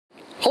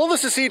Hello,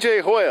 this is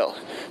cjhoyle.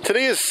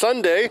 Today is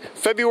Sunday,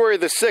 February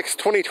the 6th,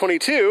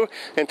 2022,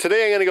 and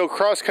today I'm going to go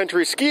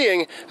cross-country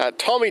skiing at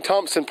Tommy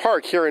Thompson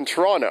Park here in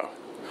Toronto.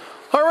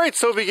 Alright,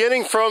 so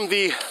beginning from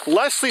the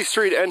Leslie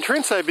Street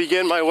entrance, I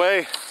begin my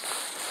way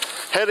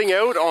heading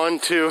out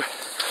onto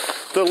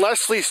the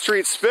Leslie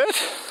Street Spit,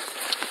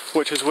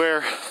 which is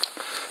where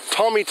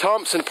Tommy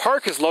Thompson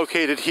Park is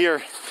located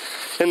here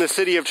in the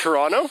city of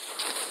Toronto.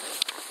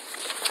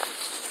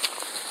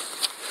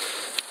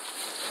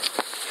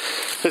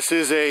 This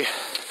is a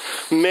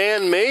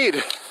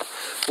man-made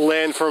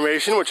land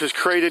formation which was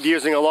created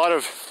using a lot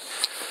of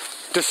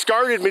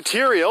discarded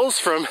materials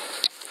from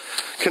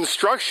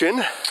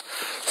construction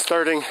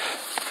starting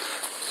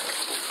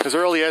as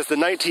early as the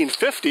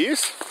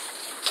 1950s.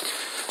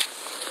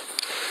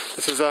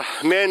 This is a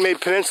man-made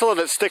peninsula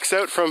that sticks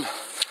out from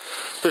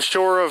the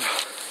shore of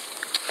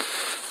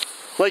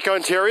Lake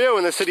Ontario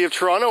in the city of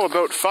Toronto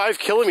about 5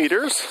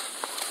 kilometers.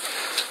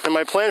 And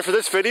my plan for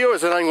this video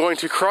is that I'm going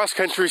to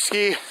cross-country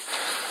ski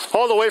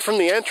all the way from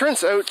the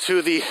entrance out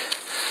to the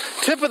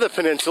tip of the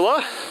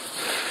peninsula,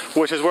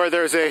 which is where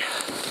there's a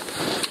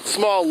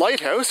small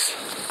lighthouse.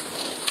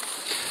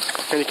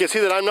 And you can see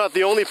that I'm not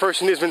the only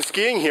person who's been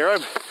skiing here.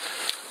 I've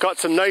got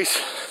some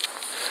nice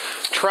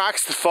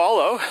tracks to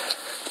follow.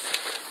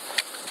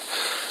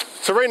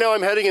 So right now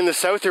I'm heading in the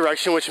south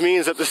direction, which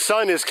means that the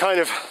sun is kind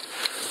of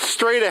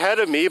straight ahead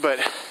of me, but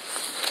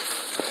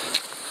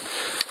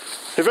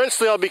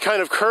eventually I'll be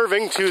kind of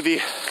curving to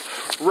the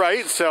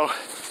right, so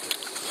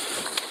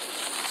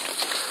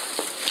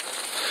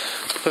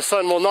the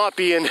sun will not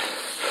be in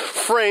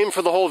frame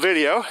for the whole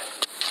video.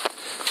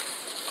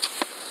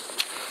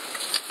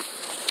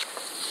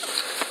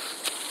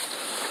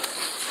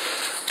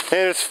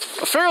 And it's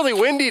a fairly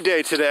windy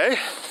day today.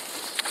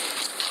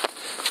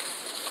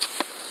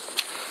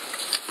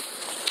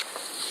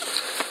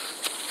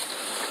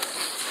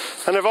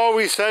 And I've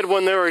always said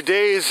when there are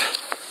days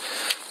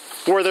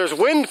where there's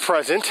wind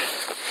present,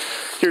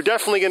 you're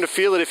definitely going to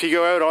feel it if you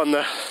go out on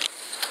the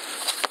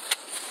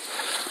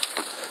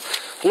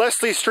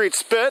Leslie Street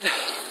Spit. And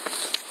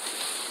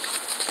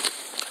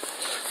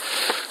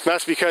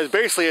that's because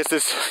basically it's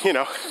this,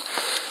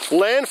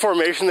 land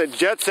formation that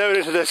jets out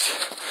into this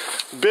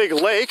big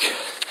lake,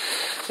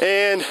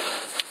 and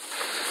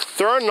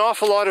there aren't an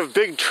awful lot of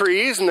big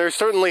trees, and there's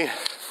certainly,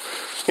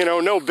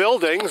 no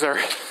buildings, or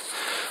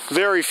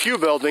very few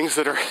buildings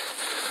that are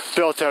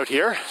built out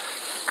here.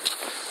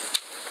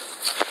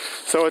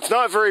 So it's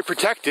not very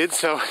protected,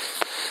 so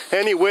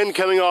any wind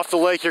coming off the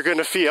lake you're going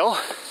to feel.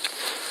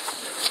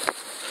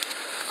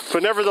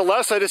 But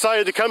nevertheless, I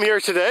decided to come here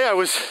today. I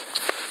was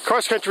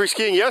cross-country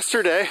skiing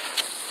yesterday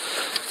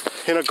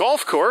in a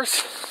golf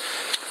course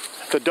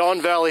at the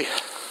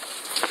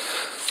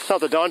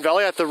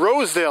at the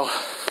Rosedale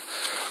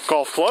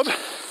Golf Club,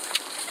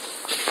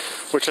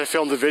 which I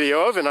filmed a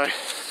video of, and I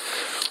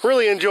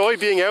really enjoy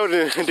being out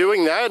and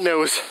doing that, and I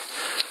was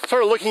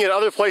sort of looking at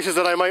other places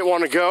that I might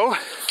want to go.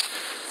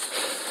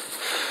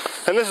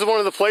 And this is one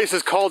of the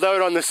places called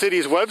out on the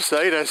city's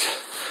website as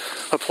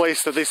a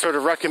place that they sort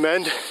of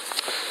recommend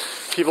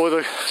people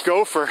to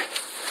go for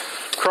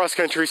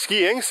cross-country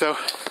skiing. So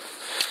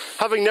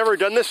having never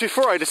done this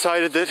before, I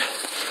decided that,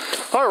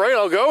 all right,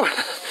 I'll go.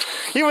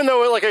 Even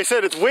though, like I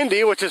said, it's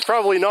windy, which is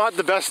probably not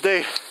the best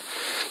day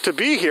to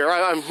be here.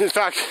 In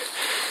fact,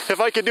 if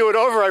I could do it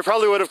over, I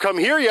probably would have come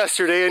here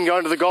yesterday and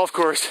gone to the golf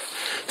course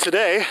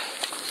today.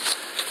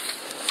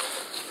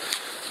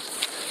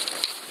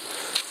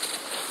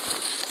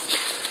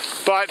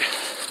 But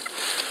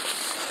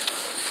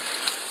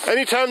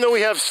anytime that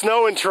we have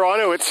snow in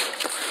Toronto,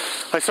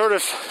 I sort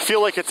of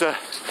feel like it's a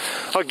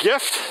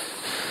gift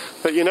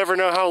that you never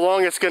know how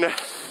long it's gonna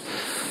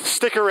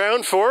stick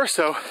around for.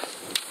 So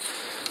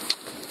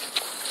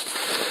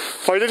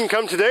if I didn't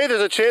come today, there's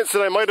a chance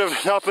that I might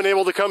have not been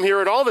able to come here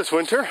at all this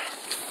winter.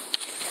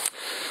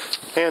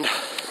 And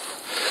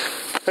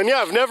yeah,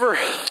 I've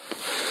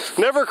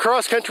never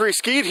cross-country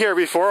skied here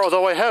before,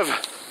 although I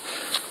have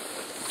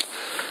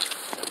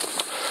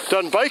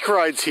done bike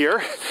rides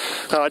here.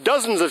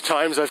 Dozens of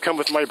times I've come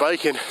with my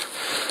bike and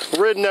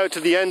ridden out to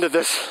the end of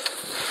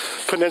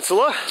this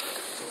peninsula.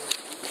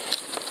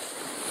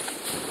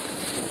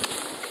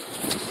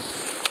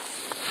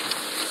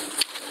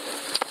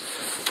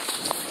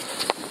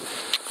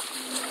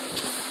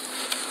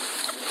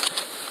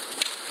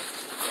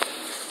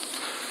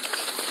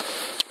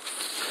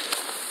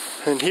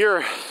 And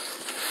here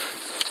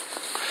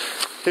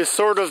is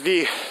sort of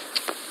the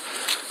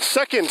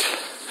second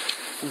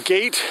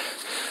gate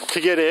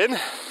to get in.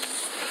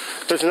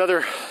 There's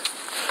another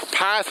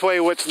pathway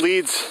which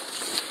leads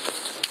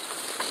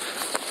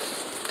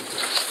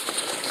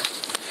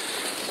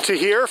to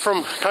here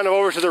from kind of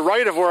over to the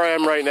right of where I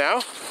am right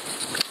now.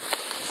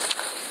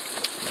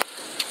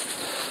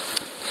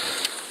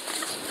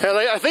 And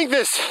I think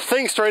this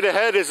thing straight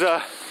ahead is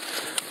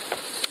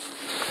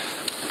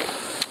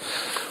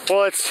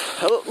well, it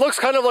looks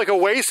kind of like a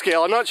weigh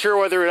scale. I'm not sure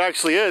whether it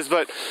actually is,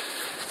 but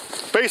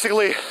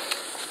basically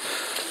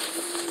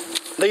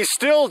they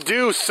still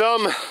do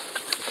some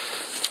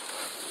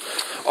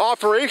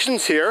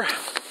operations here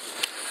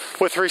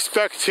with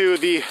respect to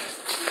the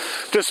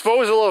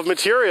disposal of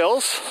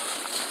materials.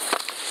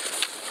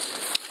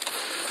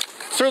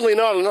 Certainly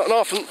not an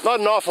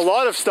awful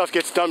lot of stuff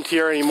gets dumped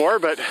here anymore,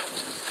 but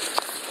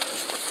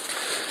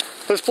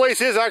this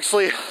place is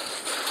actually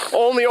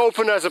only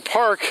open as a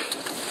park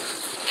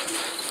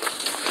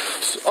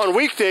on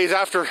weekdays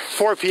after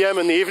 4 p.m.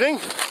 in the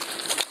evening.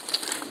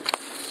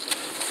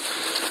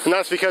 And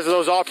that's because of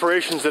those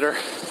operations that are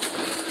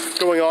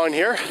going on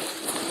here.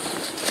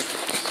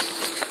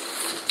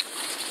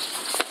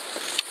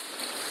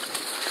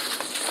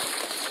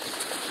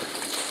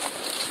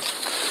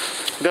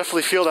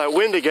 Definitely feel that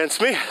wind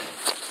against me.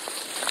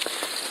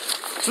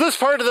 So this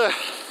part of the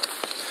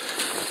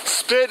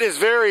spit is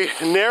very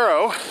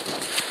narrow.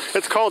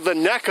 It's called the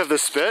neck of the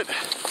spit.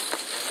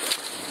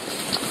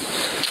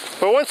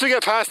 But once we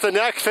get past the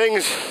neck,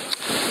 things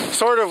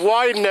sort of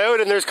widen out,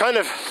 and there's kind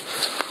of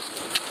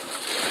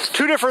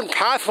two different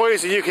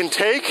pathways that you can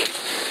take.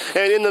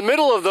 And in the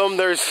middle of them,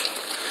 there's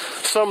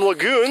some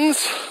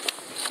lagoons.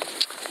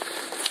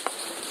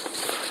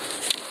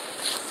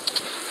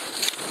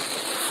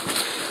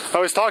 I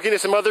was talking to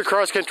some other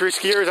cross-country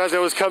skiers as I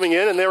was coming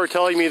in, and they were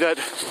telling me that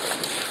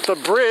the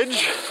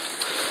bridge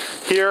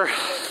here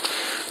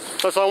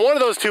that's on one of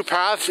those two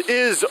paths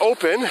is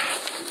open,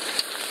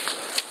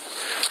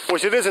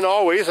 which it isn't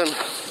always, and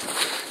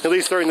at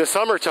least during the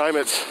summertime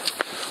it's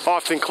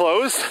often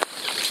closed.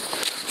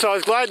 So I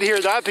was glad to hear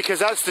that, because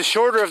that's the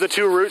shorter of the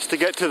two routes to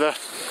get to the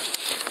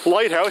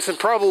lighthouse, and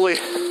probably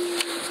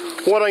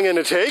what I'm going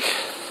to take.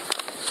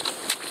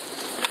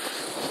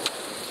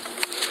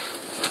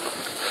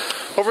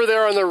 Over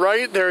there on the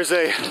right, there's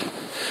a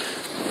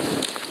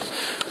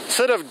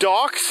set of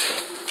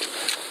docks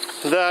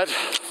that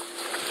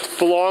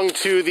belong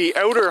to the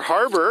outer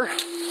harbor.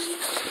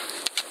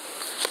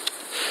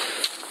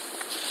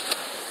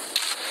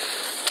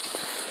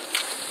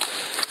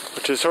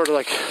 Which is sort of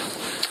like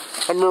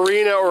a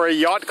marina or a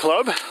yacht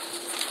club,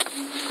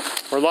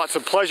 where lots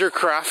of pleasure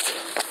craft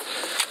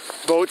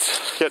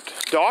boats get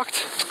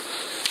docked.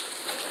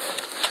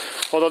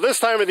 Although this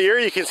time of the year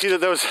you can see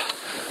that those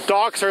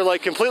docks are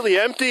like completely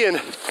empty,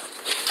 and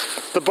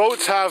the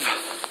boats are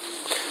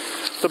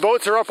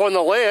up on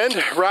the land,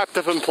 wrapped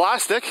up in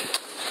plastic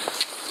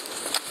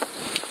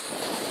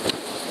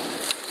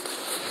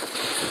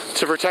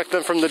to protect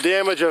them from the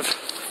damage of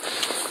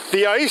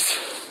the ice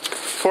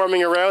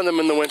forming around them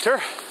in the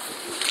winter.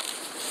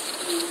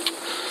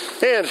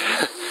 And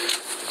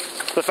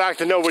the fact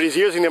that nobody's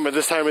using them at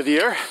this time of the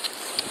year.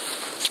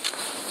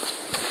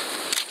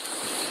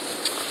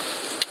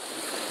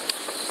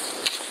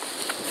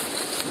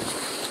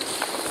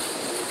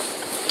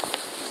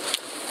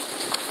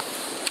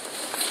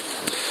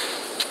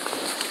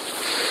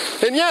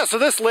 And yeah, so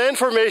this land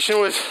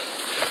formation was,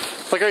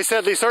 like I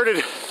said, they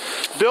started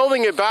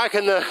building it back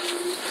in the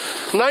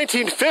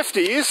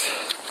 1950s.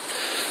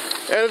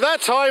 And at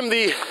that time,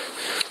 the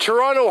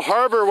Toronto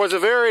Harbor was a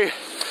very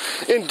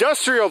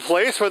industrial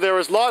place where there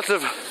was lots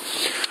of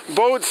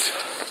boats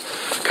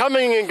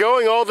coming and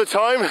going all the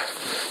time,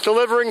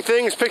 delivering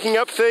things, picking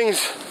up things.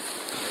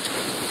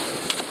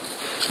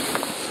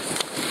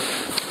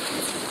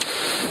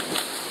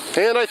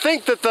 And I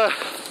think that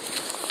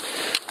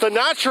the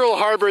natural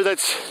harbor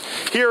that's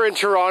here in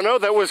Toronto,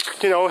 that was,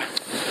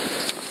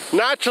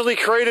 naturally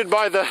created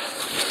by the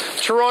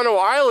Toronto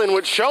Island,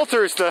 which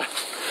shelters the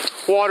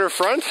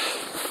waterfront,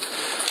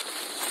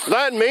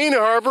 that main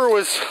harbor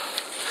was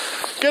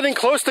getting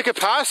close to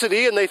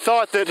capacity, and they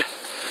thought that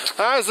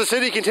as the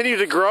city continued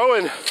to grow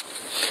and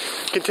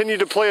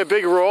continued to play a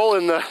big role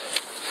in the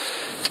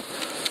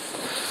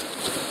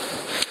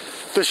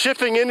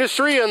shipping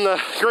industry and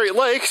the Great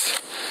Lakes,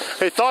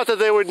 they thought that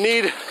they would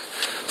need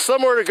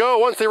somewhere to go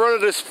once they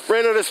ran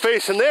out of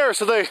space in there,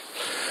 so they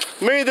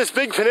made this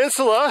big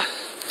peninsula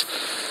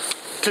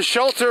to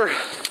shelter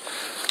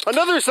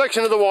another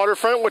section of the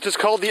waterfront, which is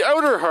called the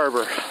outer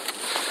harbor.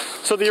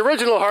 So the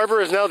original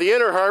harbor is now the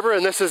inner harbor,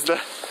 and this is the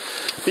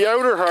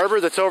outer harbor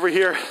that's over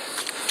here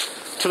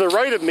to the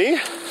right of me.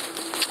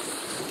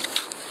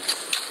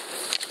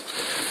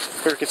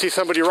 Here you can see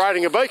somebody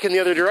riding a bike in the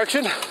other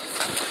direction.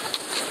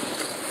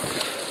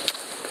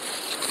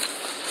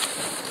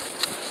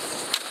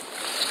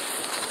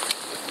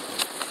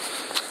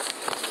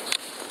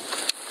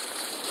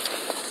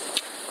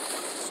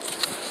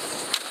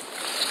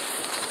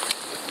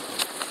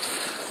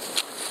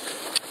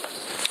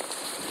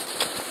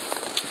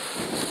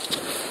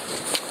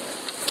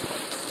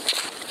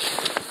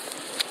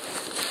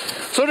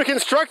 So to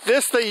construct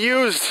this, they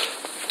used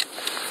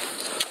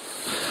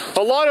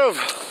a lot of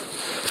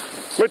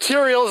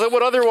materials that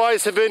would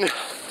otherwise have been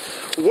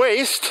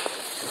waste.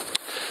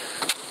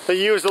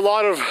 They used a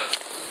lot of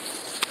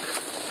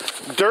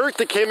dirt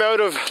that came out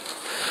of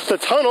the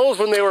tunnels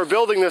when they were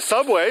building the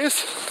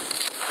subways,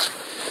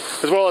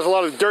 as well as a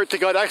lot of dirt that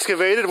got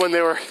excavated when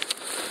they were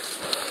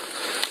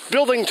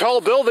building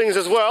tall buildings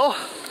as well.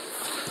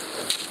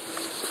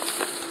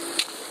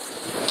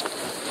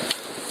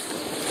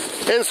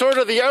 And sort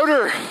of the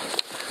outer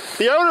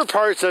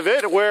parts of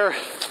it, where,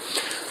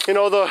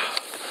 the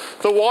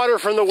the water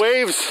from the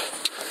waves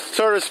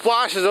sort of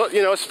splashes,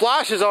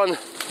 splashes on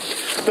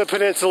the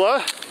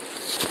peninsula.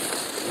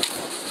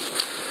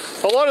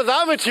 A lot of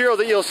that material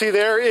that you'll see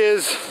there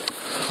is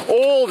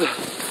old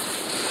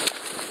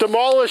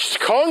demolished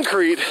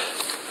concrete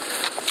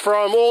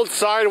from old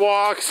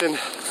sidewalks and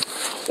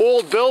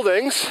old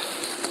buildings,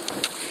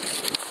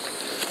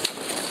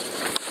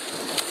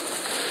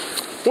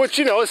 which,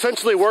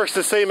 essentially works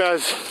the same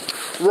as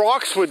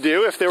rocks would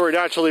do if there were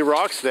naturally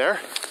rocks there.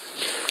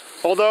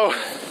 Although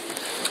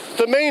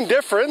the main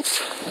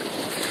difference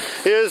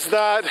is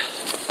that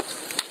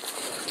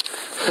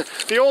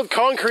the old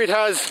concrete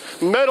has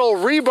metal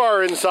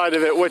rebar inside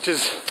of it, which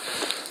is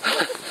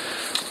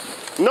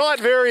not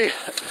very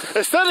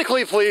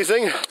aesthetically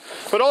pleasing,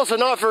 but also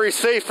not very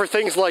safe for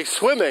things like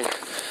swimming.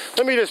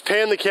 Let me just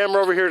pan the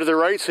camera over here to the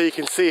right so you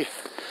can see.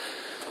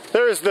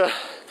 There's the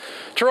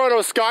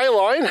Toronto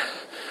skyline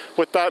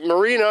with that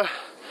marina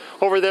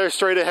over there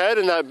straight ahead,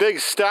 and that big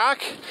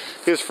stack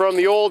is from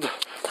the old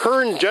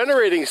Hearn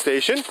generating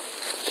station,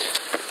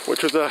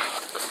 which was a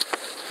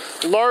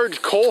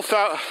large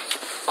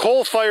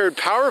coal-fired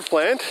power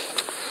plant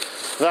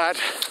that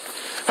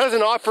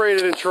hasn't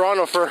operated in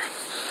Toronto for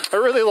a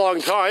really long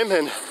time,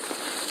 and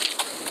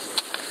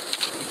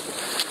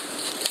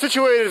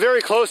situated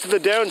very close to the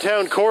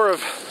downtown core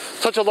of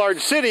such a large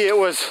city. It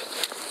was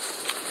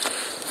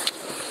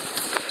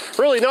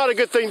really not a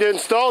good thing to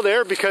install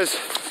there because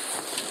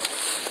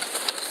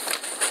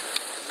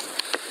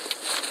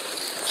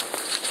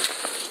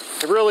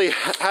it really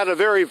had a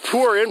very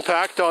poor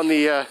impact on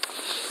the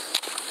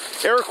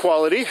air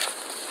quality,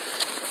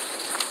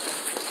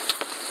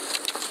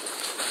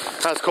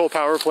 as coal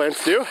power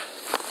plants do.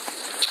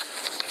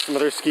 Some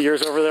other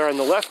skiers over there on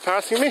the left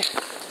passing me.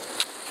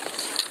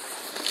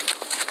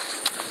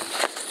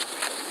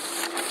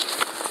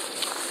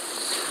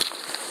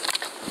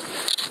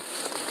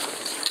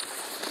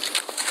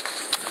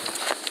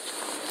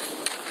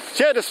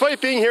 Yeah, despite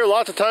being here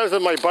lots of times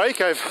on my bike,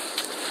 I've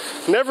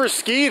never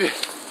skied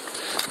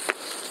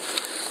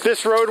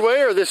this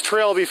roadway or this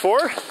trail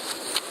before.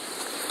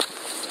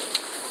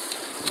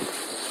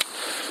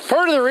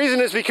 Part of the reason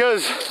is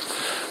because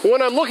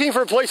when I'm looking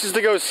for places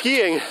to go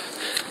skiing,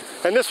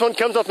 and this one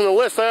comes up on the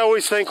list, I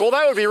always think, well,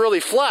 that would be really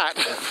flat,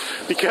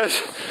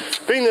 because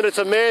being that it's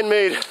a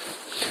man-made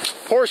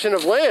portion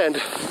of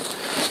land,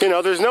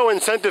 there's no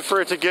incentive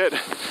for it to get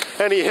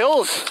any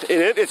hills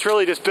in it. It's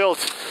really just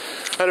built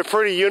at a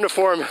pretty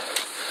uniform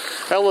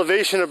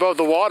elevation above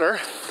the water.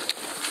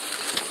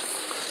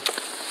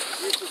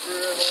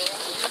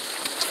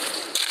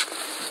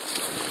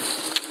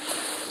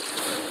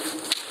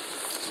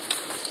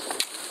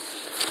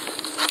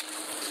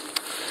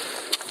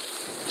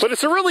 But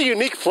it's a really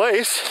unique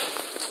place.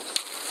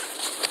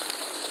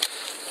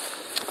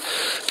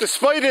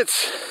 Despite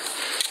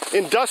its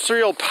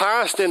industrial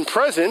past and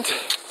present,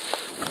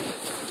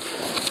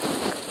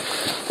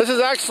 this is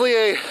actually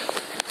a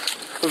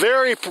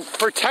very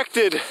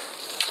protected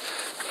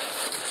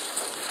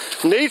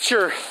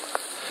nature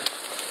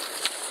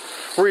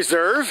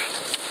reserve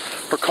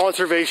or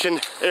conservation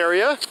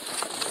area.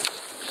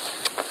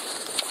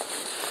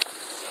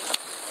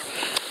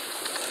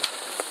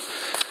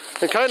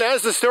 And kind of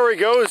as the story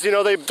goes,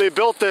 they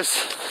built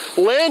this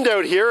land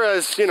out here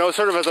as,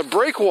 sort of as a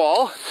break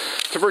wall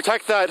to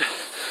protect that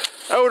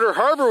outer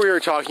harbor we were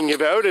talking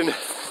about. And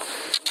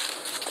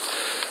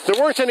there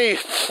weren't any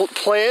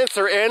plants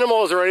or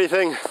animals or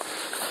anything,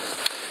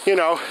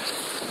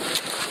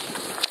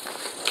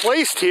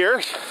 placed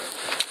here.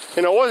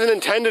 It wasn't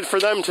intended for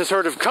them to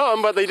sort of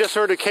come, but they just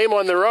sort of came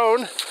on their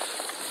own.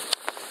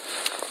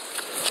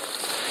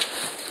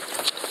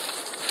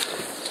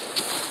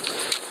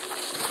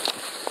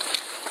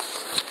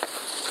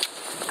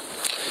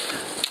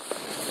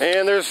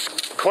 And there's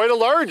quite a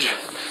large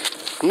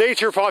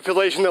nature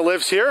population that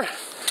lives here.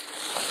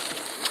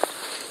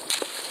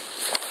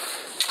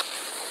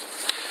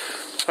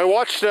 I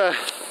watched a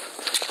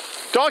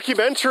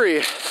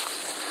documentary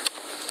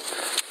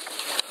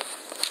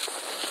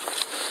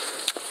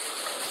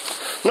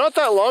not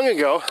that long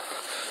ago.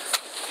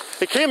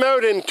 It came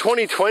out in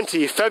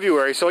 2020,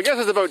 February, so I guess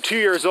it's about 2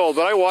 years old,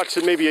 but I watched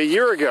it maybe a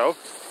year ago.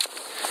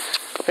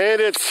 And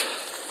it's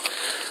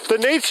The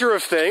Nature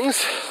of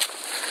Things,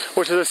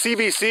 which is a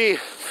CBC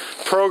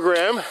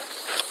program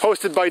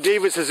hosted by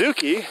David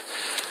Suzuki.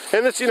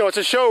 And it's, it's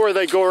a show where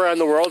they go around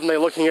the world and they're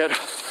looking at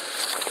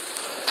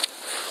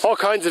all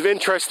kinds of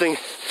interesting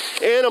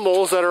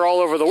animals that are all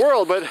over the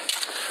world, but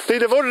they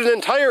devoted an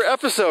entire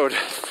episode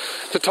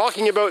to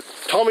talking about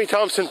Tommy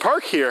Thompson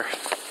Park here.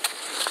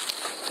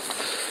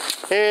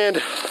 And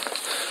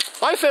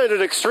I found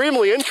it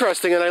extremely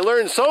interesting, and I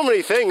learned so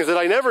many things that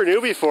I never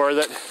knew before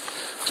that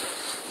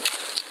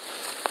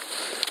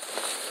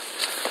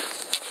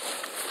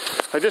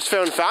I just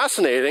found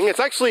fascinating.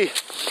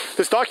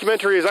 This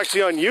documentary is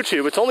actually on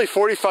YouTube. It's only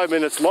 45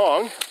 minutes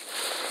long,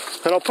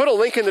 and I'll put a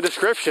link in the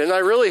description. I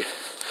really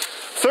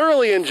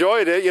thoroughly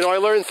enjoyed it. I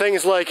learned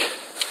things like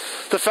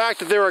the fact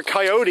that there are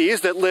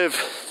coyotes that live,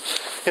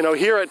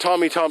 here at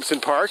Tommy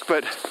Thompson Park,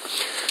 but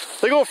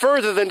they go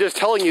further than just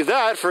telling you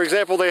that. For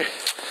example, they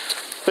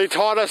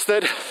taught us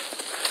that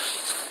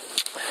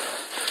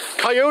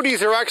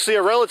coyotes are actually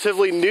a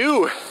relatively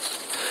new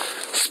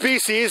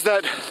species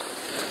that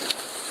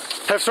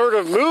have sort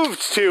of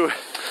moved to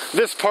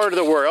this part of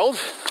the world.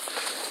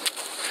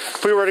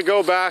 If we were to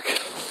go back,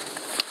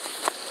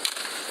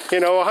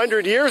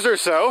 100 years or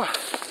so,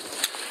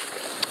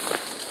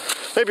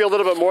 maybe a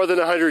little bit more than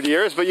 100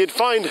 years, but you'd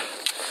find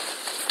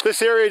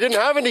this area didn't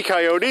have any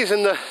coyotes,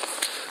 and the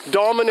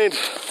dominant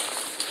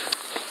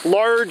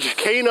large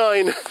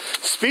canine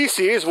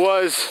species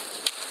was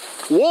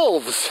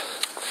wolves.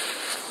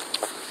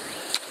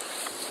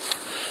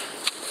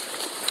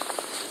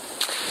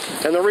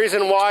 And the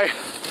reason why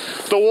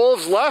the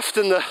wolves left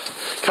and the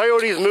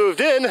coyotes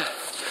moved in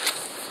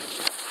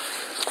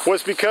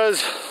was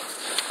because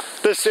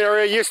this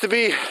area used to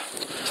be,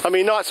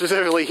 not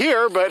specifically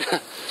here, but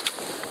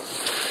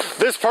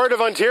this part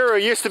of Ontario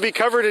used to be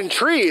covered in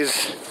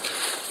trees.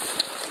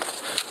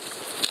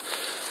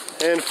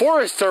 And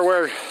forests are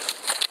where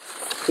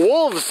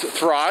wolves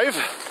thrive,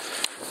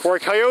 where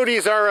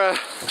coyotes are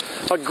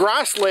a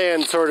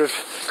grassland sort of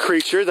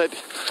creature that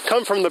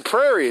come from the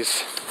prairies.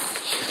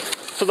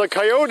 So the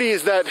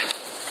coyotes that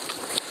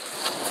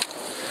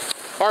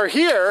are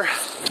here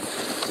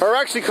are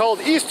actually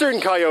called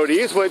eastern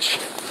coyotes, which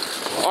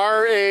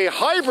are a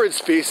hybrid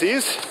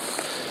species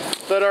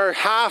that are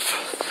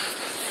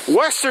half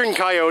western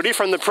coyote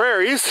from the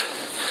prairies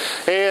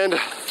and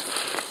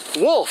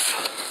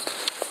wolf.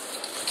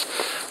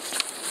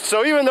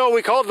 So even though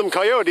we called them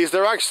coyotes,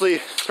 they're actually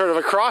sort of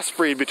a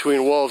crossbreed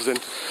between wolves and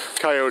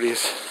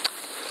coyotes.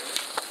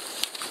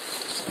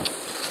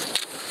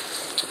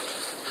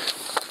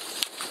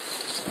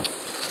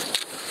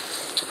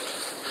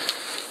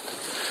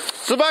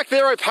 So back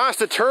there I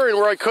passed a turn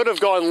where I could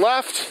have gone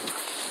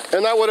left,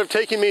 and that would have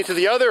taken me to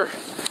the other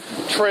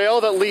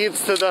trail that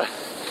leads to the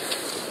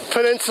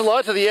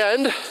peninsula, to the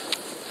end.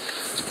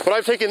 But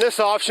I've taken this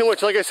option,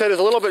 which, like I said, is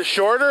a little bit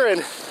shorter,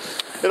 and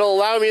it'll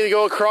allow me to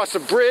go across a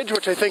bridge,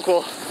 which I think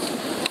will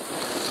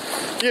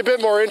be a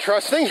bit more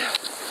interesting.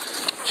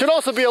 Should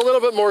also be a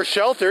little bit more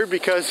sheltered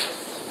because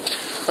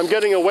I'm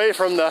getting away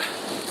from the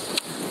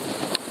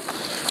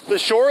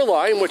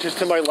shoreline, which is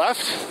to my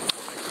left.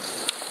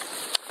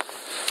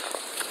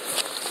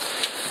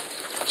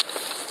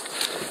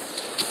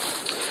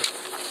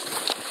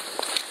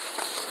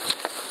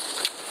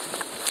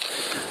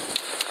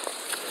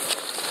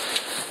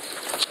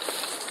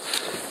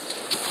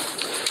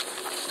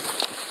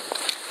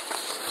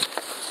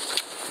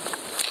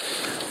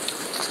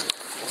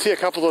 See a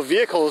couple of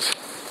vehicles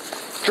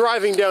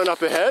driving down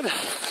up ahead.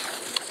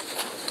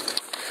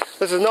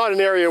 This is not an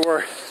area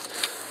where,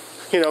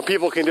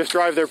 people can just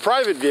drive their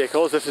private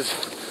vehicles. This is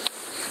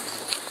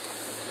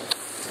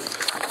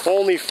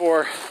only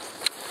for,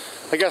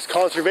 I guess,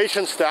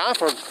 conservation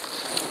staff or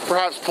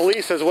perhaps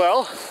police as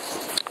well.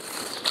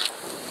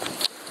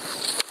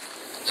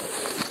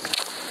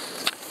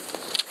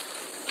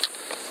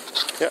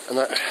 Yeah, and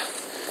that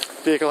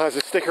vehicle has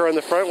a sticker on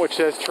the front which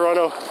says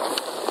Toronto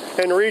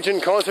and Region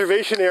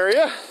Conservation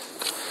Area,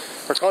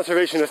 or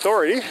Conservation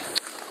Authority.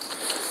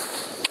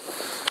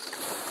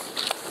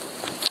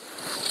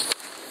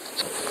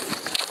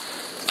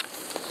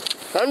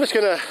 I'm just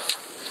gonna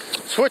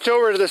switch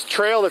over to this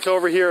trail that's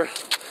over here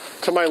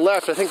to my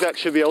left. I think that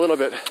should be a little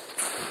bit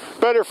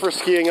better for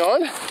skiing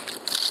on.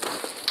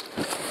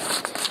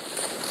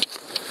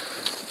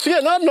 So yeah,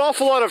 not an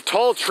awful lot of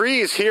tall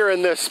trees here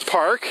in this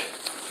park,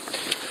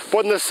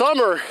 but in the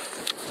summer,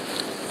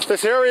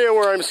 this area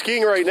where I'm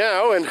skiing right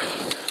now, and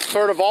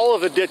sort of all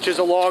of the ditches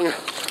along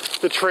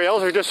the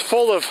trails, are just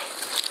full of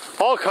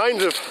all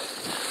kinds of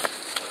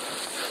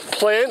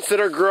plants that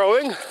are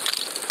growing.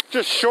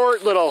 Just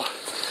short little,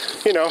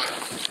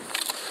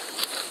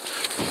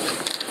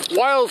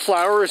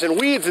 wildflowers and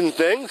weeds and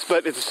things,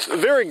 but it's a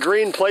very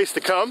green place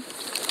to come.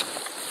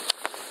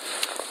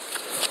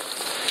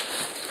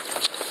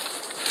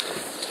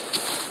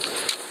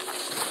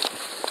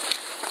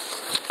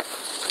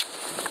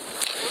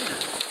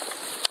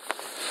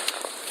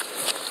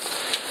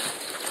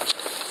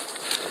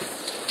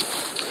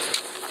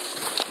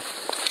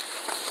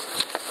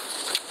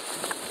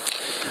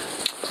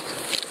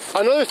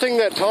 Another thing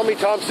that Tommy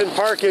Thompson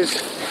Park is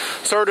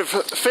sort of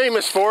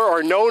famous for,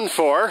 or known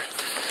for,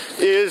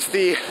 is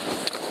the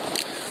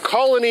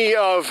colony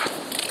of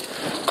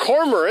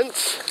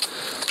cormorants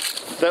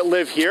that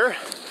live here.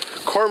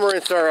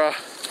 Cormorants are a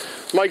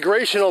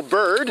migrational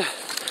bird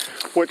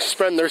which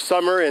spend their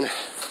summer in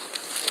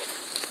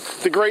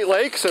the Great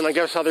Lakes and I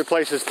guess other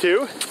places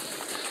too.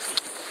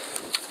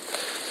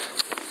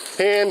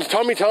 And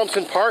Tommy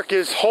Thompson Park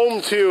is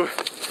home to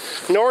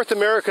North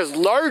America's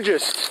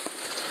largest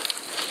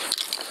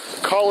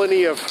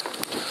colony of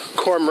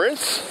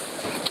cormorants.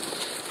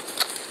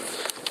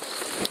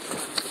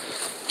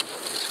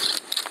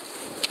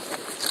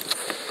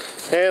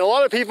 And a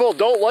lot of people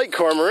don't like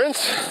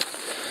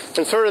cormorants,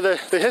 and sort of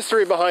the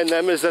history behind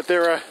them is that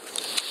they're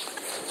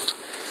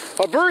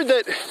a bird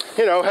that,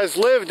 has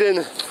lived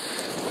in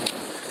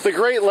the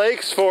Great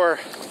Lakes for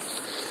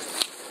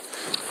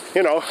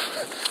you know,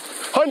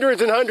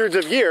 hundreds and hundreds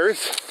of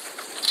years.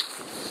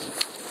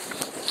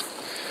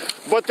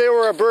 But they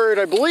were a bird,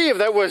 I believe,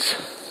 that was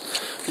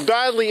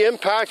badly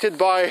impacted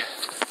by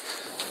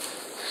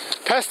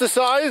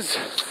pesticides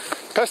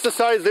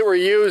that were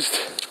used,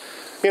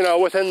 you know,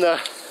 within the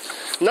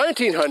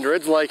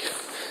 1900s, like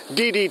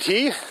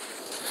DDT.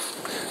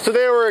 So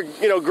they were,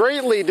 you know,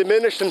 greatly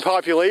diminished in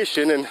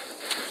population and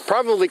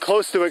probably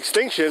close to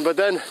extinction. But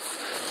then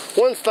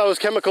once those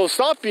chemicals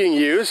stopped being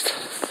used,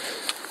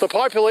 the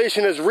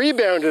population has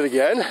rebounded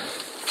again.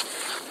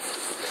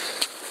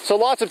 So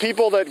lots of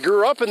people that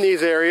grew up in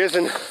these areas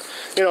and,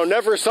 you know,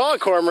 never saw a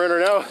cormorant are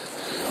now,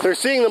 they're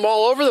seeing them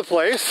all over the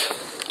place.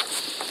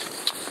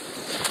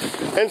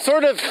 And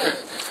sort of,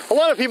 a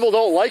lot of people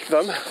don't like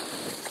them.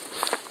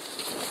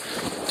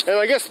 And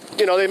I guess,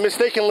 you know, they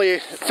mistakenly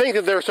think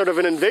that they're sort of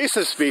an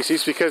invasive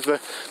species because the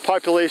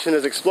population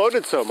has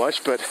exploded so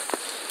much, but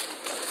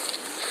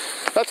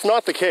that's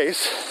not the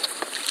case.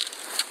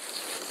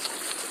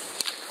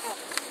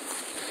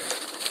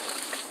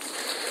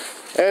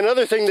 And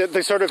another thing that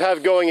they sort of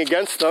have going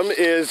against them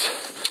is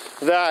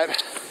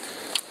that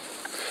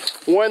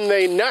when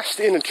they nest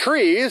in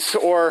trees,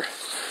 or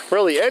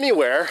really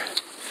anywhere,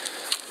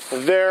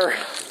 their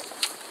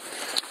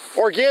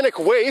organic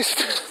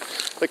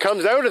waste that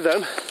comes out of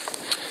them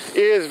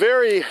is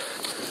very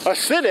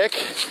acidic,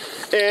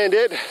 and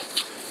it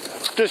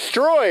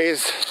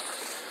destroys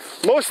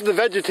most of the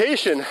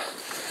vegetation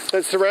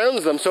that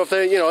surrounds them. So if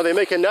they, you know, they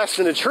make a nest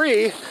in a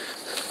tree,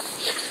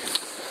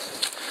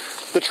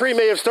 the tree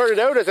may have started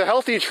out as a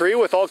healthy tree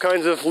with all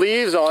kinds of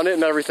leaves on it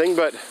and everything,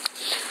 but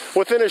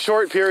within a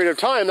short period of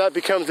time that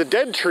becomes a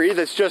dead tree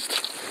that's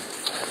just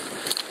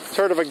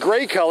sort of a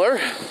gray color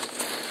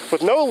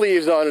with no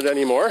leaves on it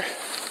anymore.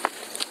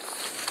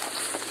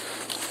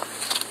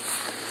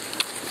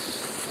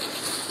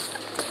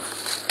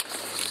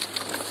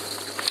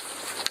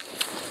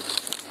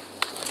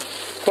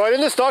 But in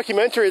this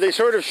documentary, they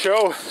sort of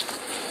show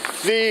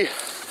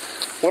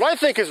what I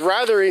think is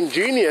rather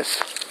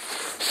ingenious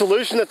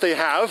solution that they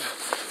have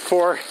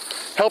for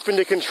helping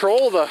to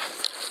control the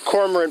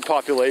cormorant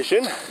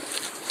population,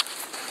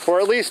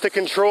 or at least to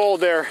control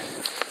their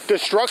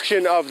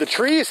destruction of the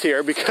trees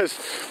here, because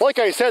like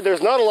I said,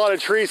 there's not a lot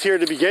of trees here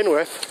to begin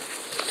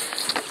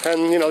with,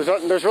 and you know,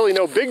 there's really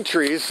no big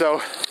trees,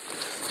 so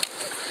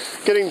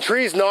getting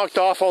trees knocked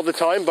off all the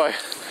time by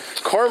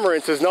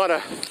cormorants is not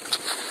a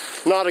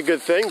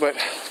good thing. But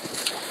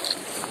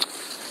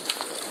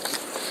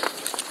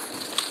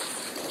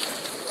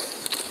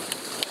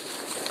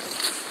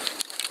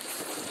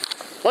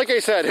like I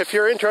said, if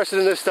you're interested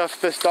in this stuff,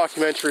 this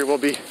documentary will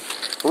be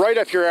right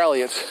up your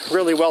alley. It's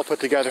really well put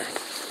together.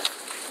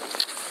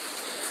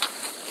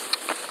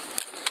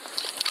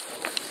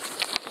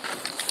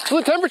 So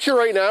the temperature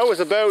right now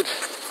is about,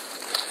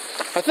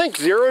 I think,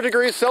 0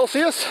 degrees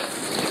Celsius.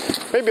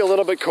 Maybe a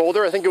little bit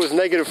colder. I think it was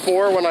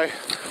 -4 when I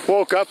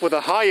woke up, with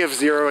a high of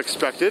 0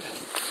 expected.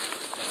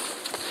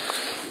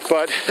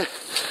 But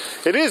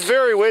it is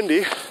very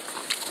windy.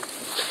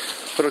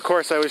 But of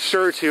course I was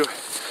sure to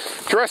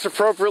dress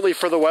appropriately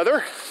for the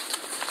weather.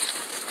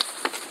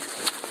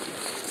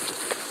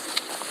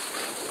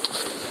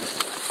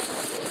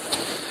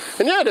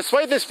 And yeah,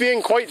 despite this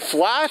being quite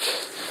flat,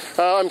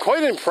 I'm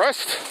quite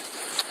impressed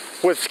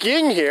with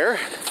skiing here.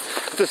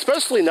 It's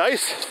especially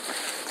nice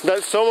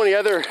that so many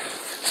other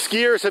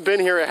skiers have been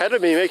here ahead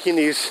of me, making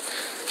these,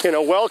 you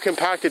know, well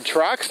compacted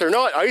tracks. They're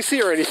not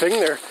icy or anything.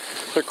 They're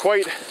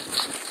quite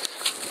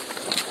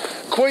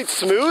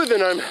smooth,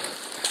 and I'm,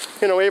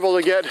 you know, able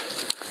to get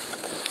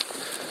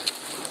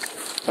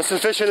a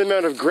sufficient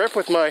amount of grip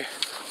with my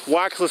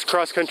waxless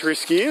cross-country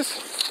skis.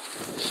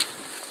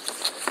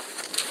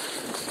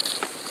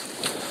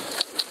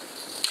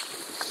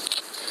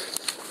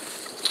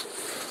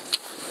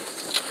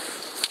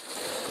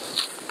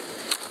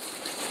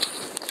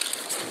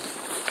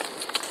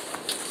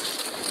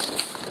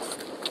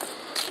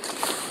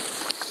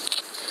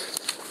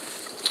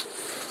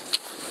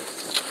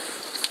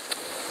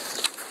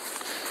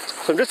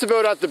 So I'm just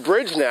about at the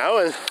bridge now,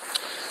 and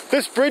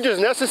this bridge is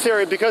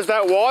necessary because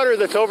that water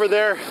that's over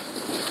there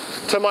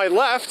to my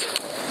left,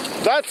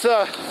 that's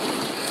a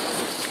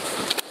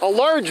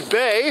large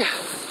bay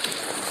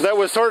that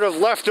was sort of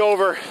left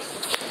over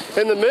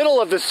in the middle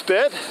of the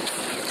spit,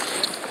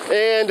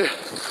 and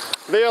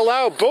they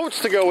allow boats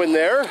to go in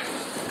there.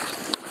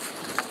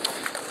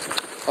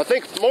 I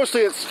think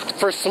mostly it's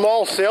for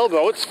small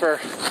sailboats, for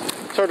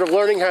sort of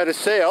learning how to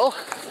sail.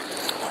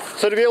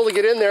 So to be able to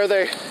get in there,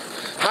 they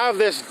have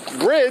this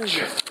bridge,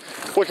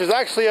 which is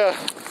actually a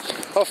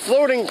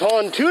floating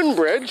pontoon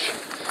bridge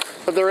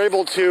that they're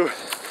able to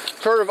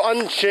sort of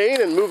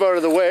unchain and move out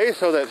of the way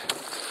so that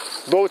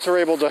boats are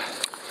able to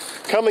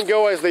come and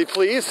go as they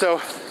please. So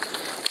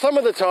some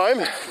of the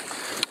time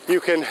you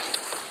can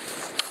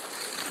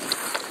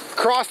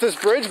cross this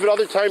bridge, but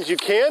other times you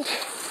can't.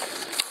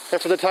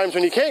 And for the times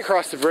when you can't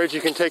cross the bridge,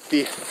 you can take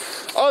the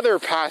other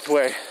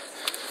pathway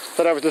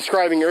that I was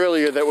describing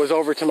earlier that was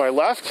over to my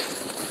left.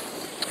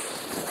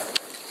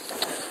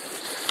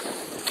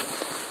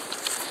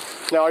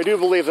 Now I do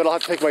believe that I'll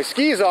have to take my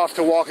skis off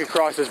to walk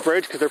across this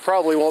bridge because there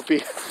probably won't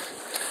be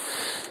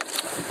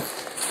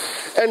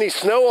any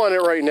snow on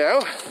it right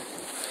now.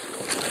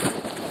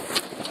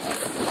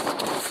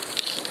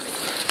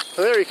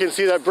 So there you can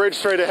see that bridge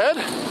straight ahead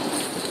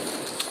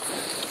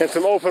and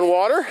some open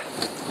water.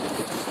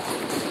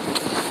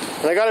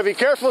 And I gotta be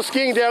careful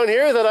skiing down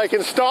here that I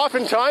can stop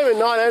in time and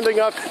not ending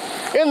up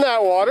in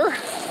that water.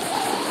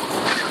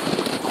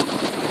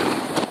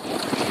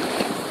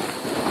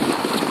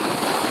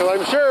 Because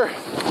I'm sure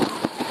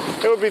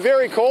it would be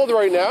very cold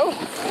right now.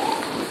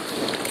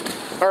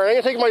 All right, I'm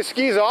gonna take my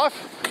skis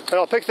off and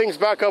I'll pick things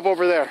back up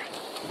over there.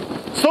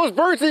 So those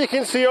birds that you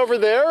can see over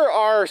there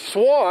are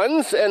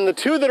swans, and the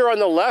two that are on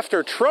the left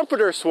are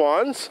trumpeter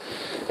swans,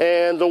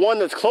 and the one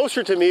that's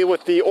closer to me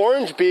with the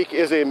orange beak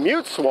is a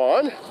mute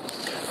swan.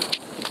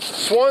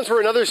 Swans were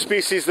another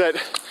species that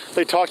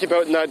they talked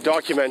about in that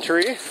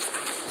documentary.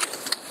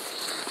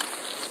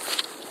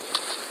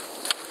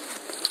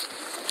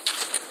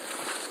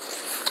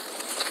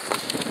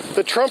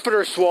 The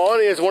trumpeter swan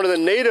is one of the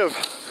native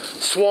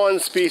swan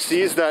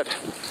species that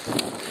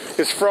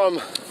is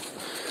from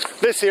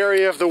this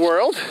area of the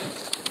world.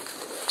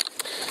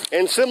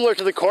 And similar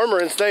to the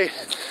cormorants, they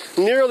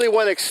nearly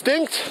went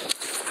extinct.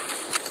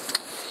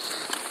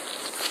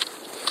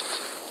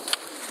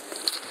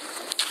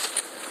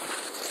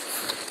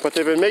 But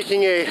they've been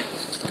making a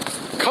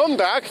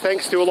comeback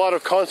thanks to a lot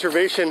of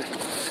conservation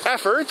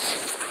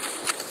efforts.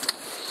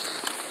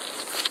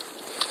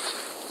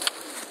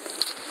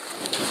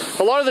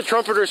 A lot of the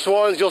trumpeter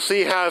swans you'll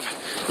see have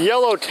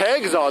yellow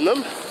tags on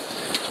them.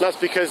 And that's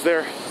because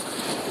they're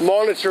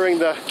monitoring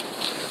the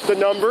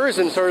numbers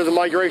and sort of the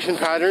migration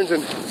patterns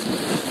and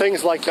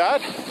things like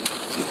that.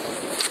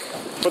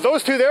 But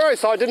those two there I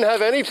saw didn't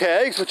have any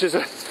tags, which is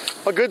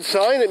a good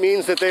sign. It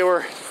means that they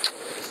were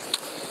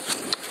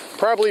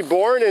probably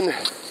born in,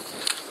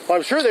 well,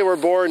 I'm sure they were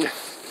born,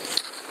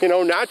 you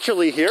know,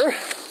 naturally here.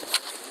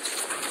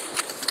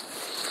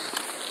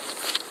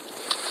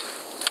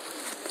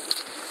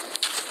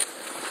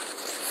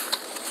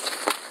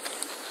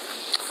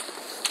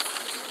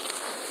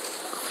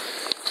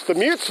 The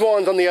mute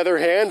swans, on the other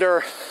hand,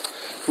 are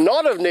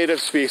not of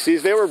native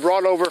species. They were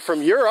brought over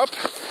from Europe,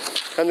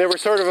 and they were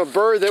sort of a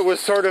bird that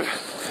was sort of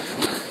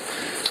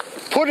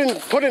put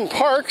in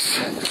parks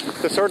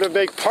to sort of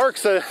make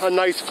parks a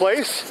nice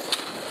place.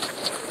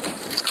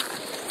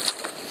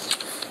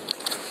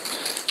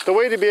 The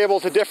way to be able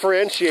to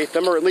differentiate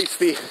them, or at least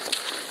the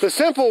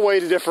simple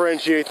way to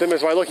differentiate them,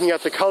 is by looking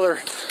at the color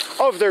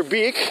of their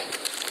beak.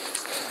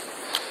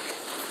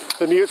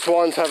 The mute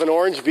swans have an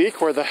orange beak,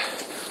 where the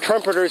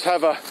trumpeters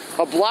have a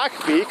black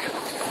beak.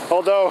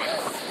 Although,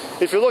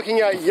 if you're looking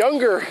at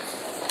younger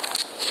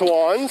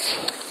swans,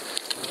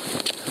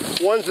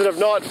 ones that have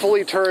not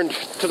fully turned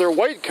to their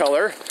white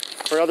color,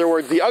 or in other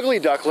words, the ugly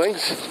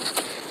ducklings,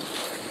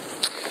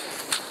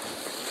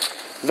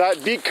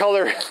 that beak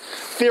color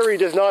theory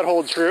does not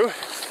hold true.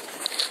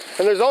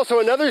 And there's also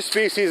another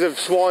species of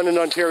swan in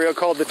Ontario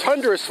called the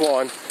tundra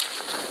swan,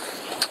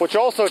 which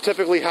also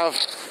typically have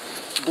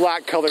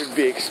black colored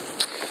beaks.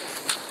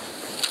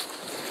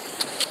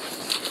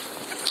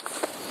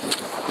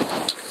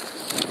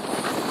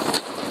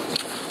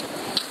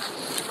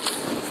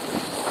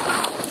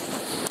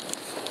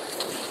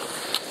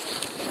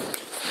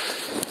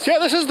 So yeah,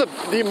 this is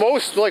the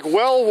most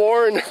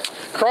well-worn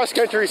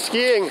cross-country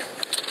skiing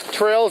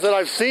trails that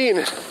I've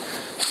seen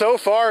so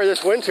far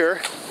this winter,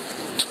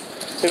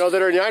 you know,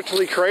 that are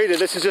naturally created.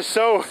 This is just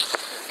so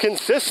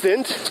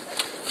consistent.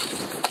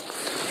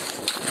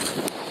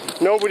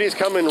 Nobody's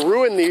come and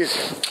ruined these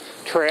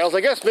trails. I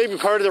guess maybe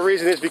part of the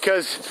reason is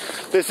because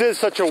this is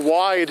such a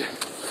wide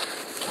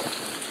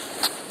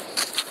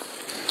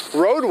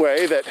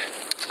roadway that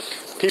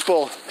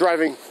people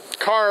driving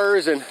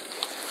cars and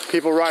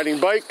people riding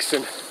bikes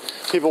and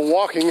people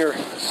walking or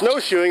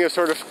snowshoeing have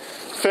sort of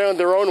found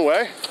their own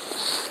way.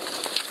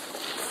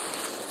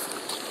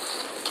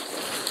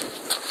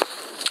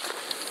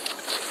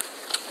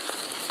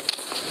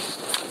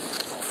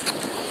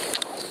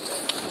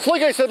 So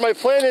like I said, my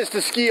plan is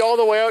to ski all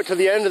the way out to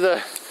the end of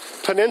the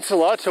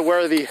peninsula to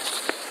where the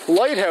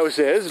lighthouse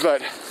is,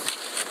 but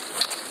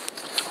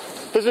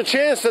there's a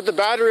chance that the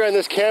battery on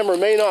this camera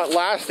may not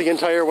last the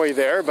entire way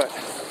there, but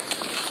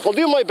I'll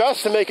do my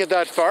best to make it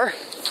that far.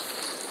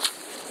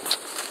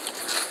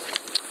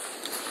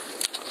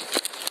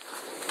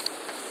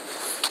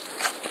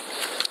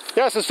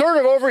 Yeah, so sort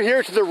of over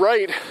here to the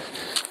right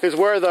is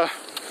where the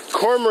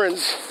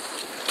cormorants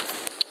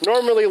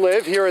normally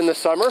live here in the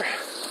summer.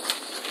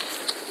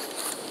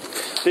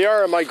 They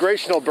are a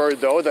migrational bird,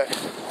 though, that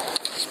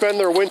spend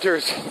their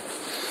winters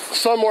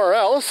somewhere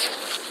else.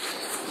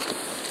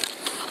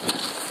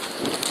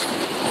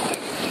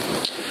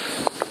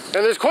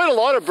 And there's quite a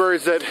lot of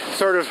birds that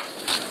sort of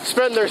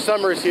spend their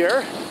summers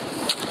here.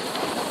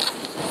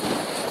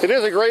 It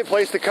is a great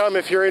place to come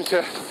if you're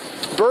into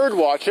bird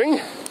watching.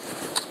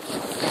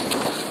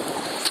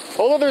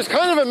 Although there's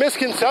kind of a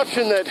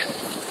misconception that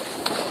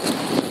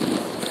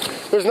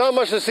there's not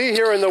much to see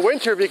here in the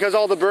winter because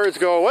all the birds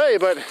go away,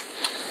 but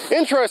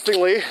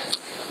interestingly,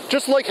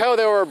 just like how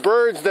there are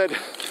birds that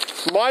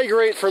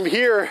migrate from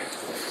here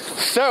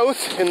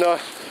south in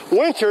the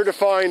winter to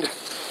find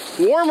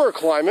warmer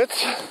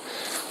climates,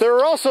 there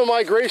are also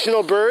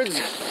migrational birds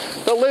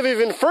that live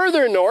even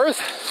further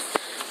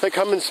north that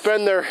come and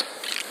spend their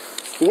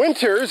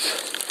winters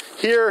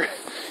here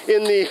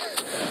in the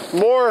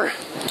more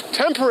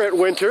temperate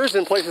winters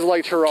in places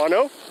like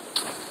Toronto.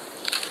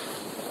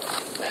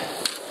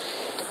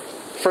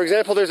 For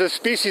example, there's a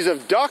species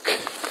of duck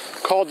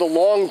called the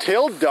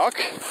long-tailed duck,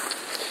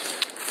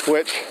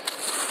 which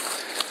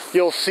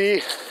you'll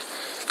see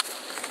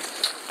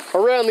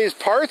around these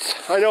parts.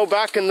 I know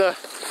back in the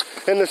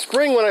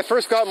spring when I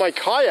first got my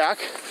kayak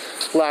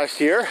last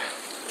year,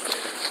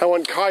 I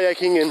went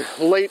kayaking in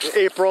late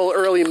April,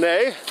 early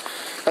May,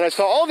 and I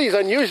saw all these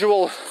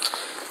unusual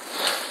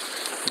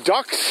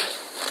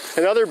ducks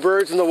and other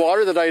birds in the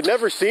water that I had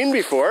never seen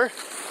before.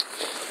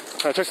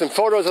 I took some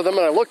photos of them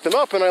and I looked them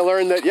up and I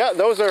learned that, yeah,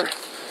 those are,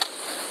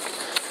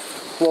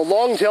 well,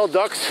 long-tailed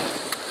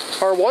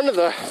ducks are one of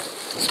the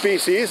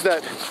species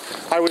that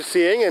I was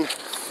seeing, and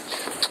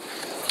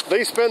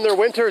they spend their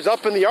winters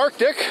up in the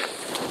Arctic,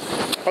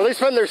 or they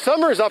spend their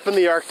summers up in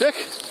the Arctic,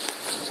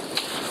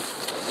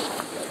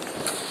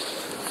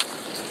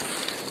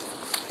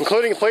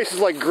 including places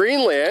like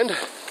Greenland,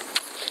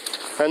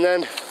 and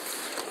then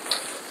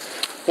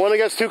when it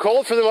gets too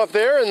cold for them up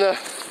there in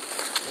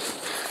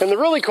the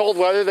really cold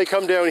weather, they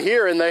come down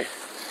here and they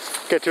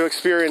get to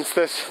experience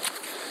this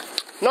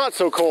not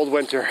so cold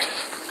winter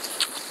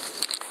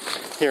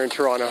here in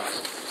Toronto.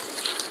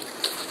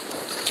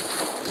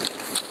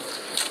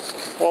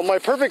 Well, my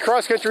perfect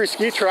cross-country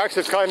ski tracks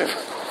have kind of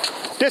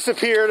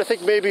disappeared. I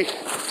think maybe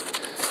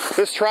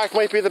this track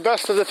might be the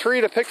best of the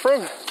three to pick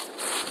from.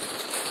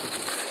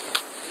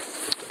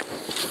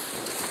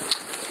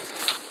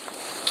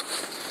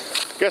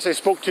 Guess I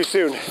spoke too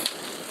soon.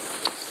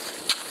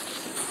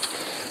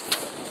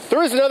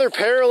 There is another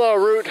parallel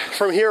route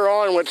from here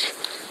on which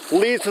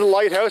leads to the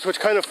lighthouse, which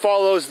kind of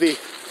follows the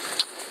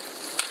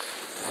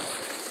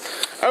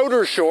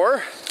outer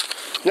shore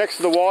next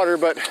to the water,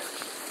 but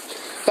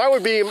that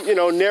would be, you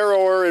know,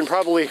 narrower and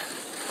possibly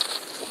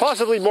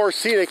more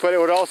scenic, but it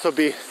would also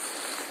be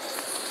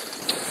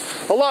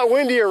a lot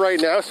windier right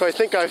now, so I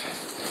think I've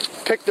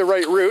picked the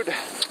right route.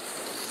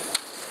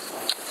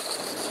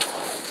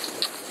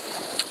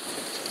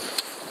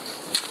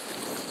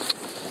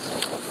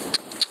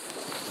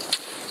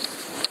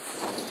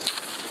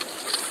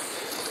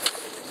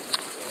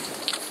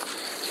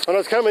 When I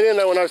was coming in,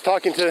 when I was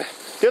talking to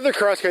the other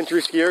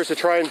cross-country skiers to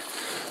try and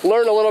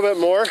learn a little bit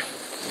more,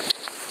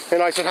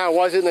 and I said, how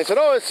was it? And they said,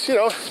 oh, it's, you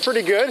know,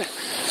 pretty good.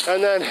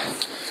 And then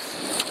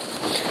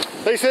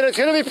they said it's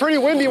going to be pretty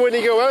windy when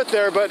you go out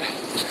there, but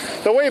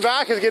the way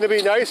back is going to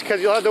be nice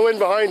because you'll have the wind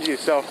behind you.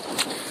 So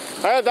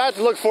I have that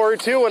to look forward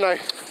to when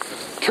I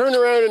turn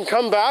around and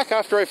come back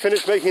after I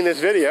finish making this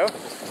video.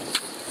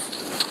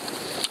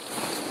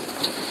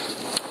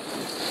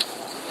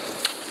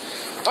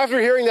 After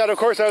hearing that, of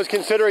course, I was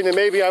considering that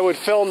maybe I would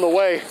film the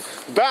way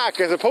back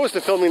as opposed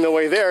to filming the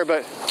way there,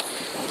 but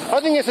I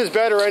think this is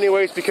better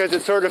anyways because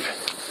it sort of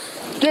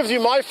gives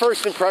you my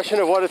first impression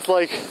of what it's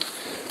like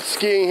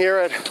skiing here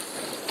at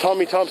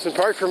Tommy Thompson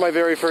Park for my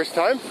very first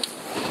time.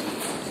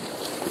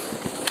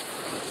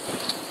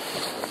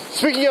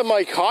 Speaking of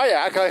my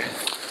kayak,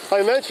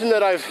 I mentioned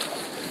that I've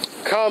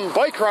come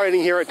bike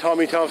riding here at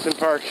Tommy Thompson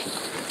Park,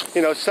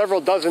 you know, several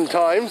dozen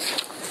times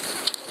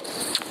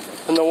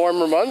in the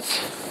warmer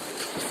months.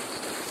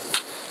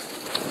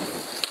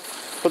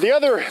 But the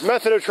other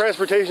method of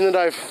transportation that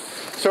I've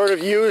sort of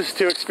used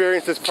to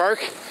experience this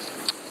park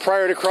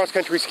prior to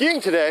cross-country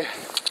skiing today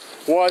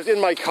was in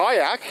my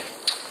kayak.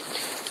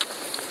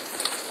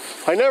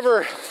 I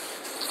never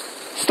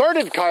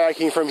started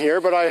kayaking from here,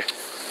 but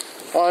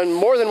on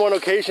more than one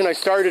occasion I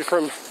started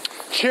from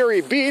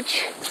Cherry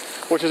Beach,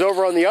 which is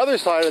over on the other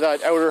side of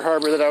that outer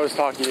harbor that I was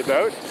talking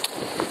about.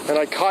 And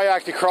I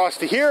kayaked across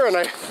to here and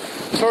I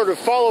sort of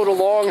followed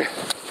along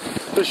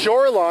the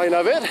shoreline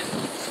of it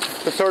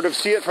to sort of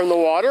see it from the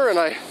water, and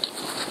I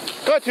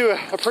got to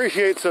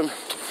appreciate some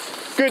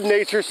good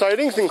nature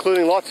sightings,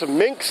 including lots of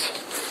minks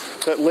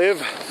that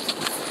live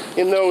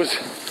in those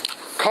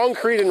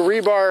concrete and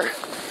rebar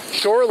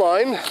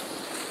shoreline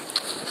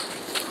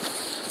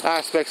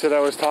aspects that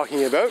I was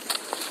talking about.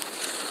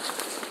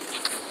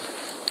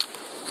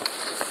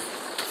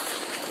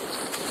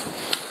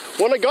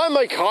 When I got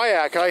my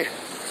kayak, I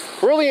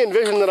really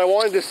envisioned that I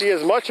wanted to see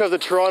as much of the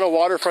Toronto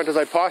waterfront as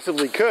I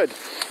possibly could.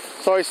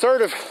 So I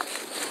sort of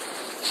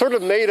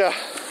made a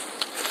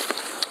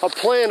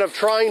plan of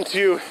trying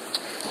to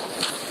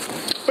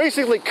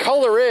basically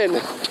color in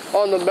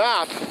on the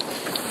map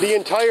the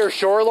entire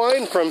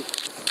shoreline from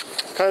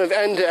kind of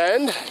end to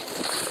end.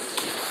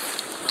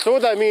 So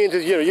what that means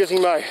is, you know,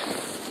 using my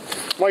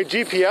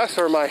GPS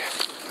or my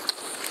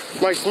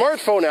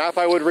smartphone app,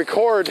 I would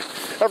record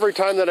every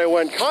time that I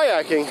went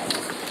kayaking,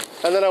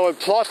 and then I would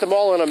plot them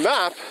all on a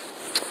map,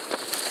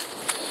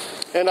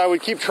 and I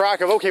would keep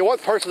track of, okay,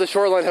 what parts of the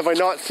shoreline have I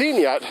not seen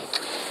yet?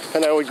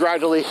 And I would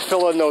gradually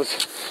fill in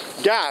those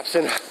gaps.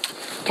 And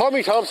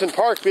Tommy Thompson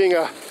Park being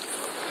a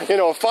you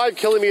know, a 5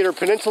 kilometer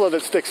peninsula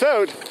that sticks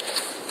out,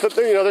 that,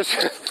 you know, there's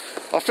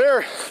a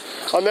fair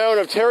amount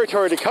of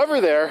territory to cover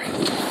there.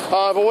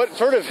 But what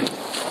sort of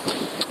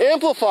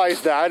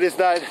amplifies that is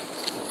that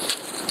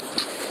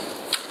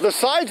the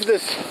sides of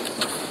this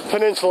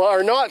peninsula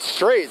are not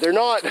straight. They're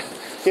not,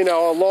 you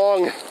know, a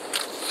long,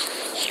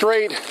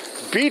 straight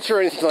beach or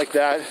anything like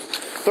that.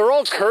 They're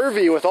all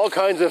curvy with all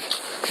kinds of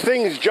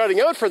things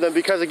jutting out for them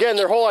because, again,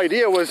 their whole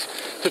idea was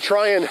to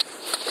try and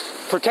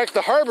protect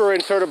the harbor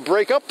and sort of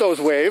break up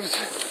those waves.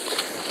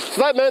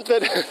 So that meant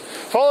that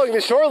following the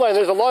shoreline,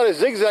 there's a lot of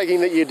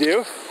zigzagging that you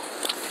do.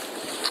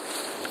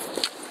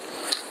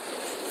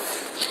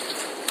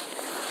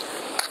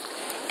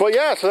 But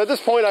yeah, so at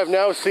this point I've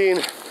now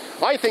seen,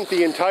 I think,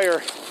 the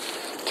entire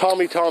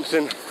Tommy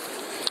Thompson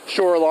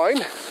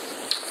shoreline.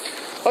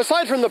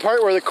 Aside from the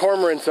part where the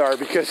cormorants are,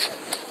 because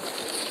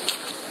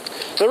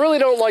they really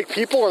don't like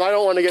people and I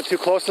don't want to get too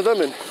close to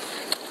them, and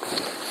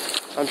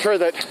I'm sure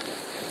that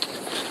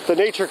the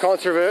Nature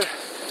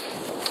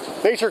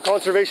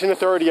Conservation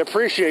Authority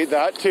appreciate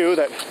that too,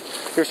 that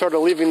you're sort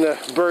of leaving the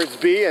birds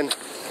be and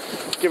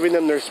giving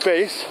them their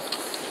space.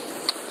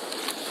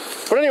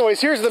 But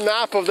anyways, here's the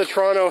map of the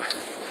Toronto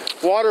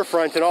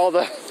waterfront and all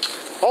the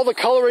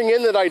coloring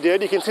in that I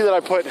did. You can see that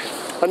I put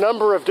a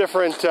number of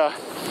different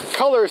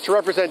colors to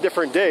represent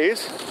different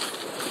days.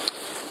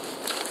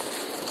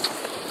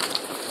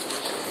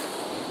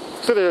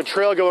 So there's a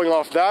trail going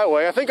off that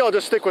way. I think I'll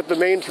just stick with the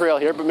main trail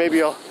here, but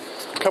maybe I'll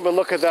come and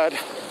look at that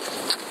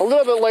a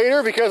little bit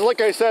later because,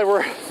 like I said,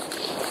 I'm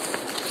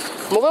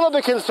a little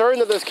bit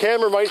concerned that this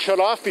camera might shut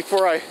off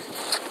before I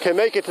can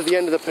make it to the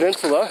end of the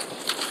peninsula.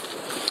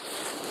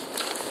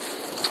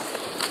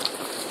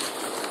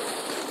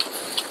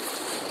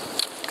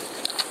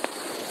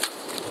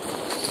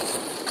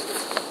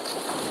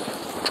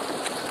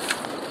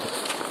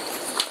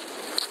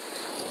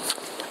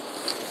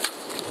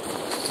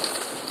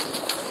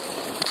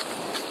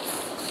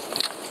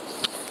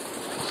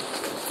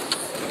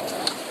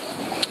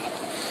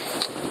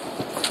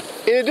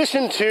 In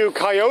addition to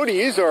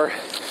coyotes, or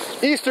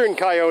eastern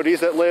coyotes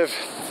that live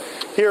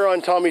here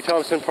on Tommy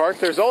Thompson Park,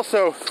 there's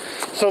also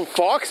some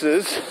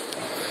foxes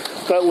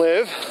that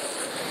live,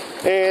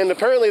 and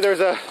apparently there's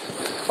a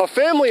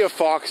family of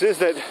foxes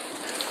that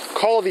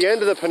call the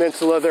end of the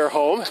peninsula their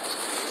home.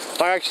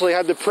 I actually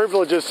had the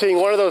privilege of seeing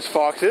one of those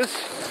foxes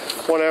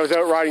when I was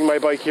out riding my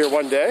bike here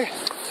one day.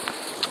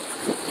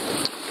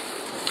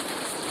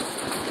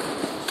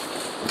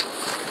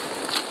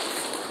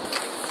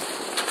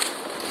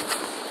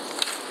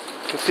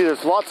 You can see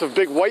there's lots of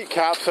big white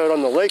caps out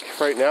on the lake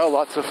right now,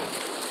 lots of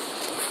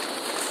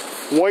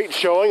white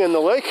showing in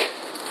the lake.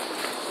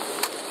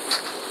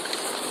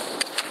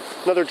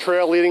 Another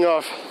trail leading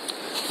off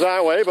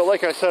that way, but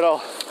like I said,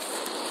 I'll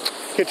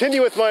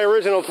continue with my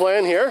original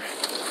plan here.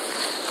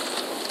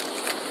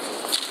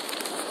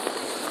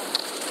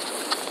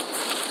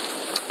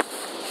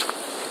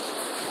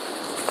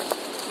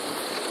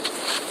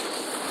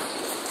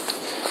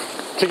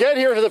 To get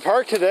here to the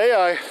park today,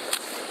 I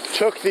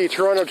took the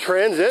Toronto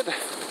Transit,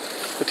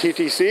 the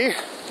TTC,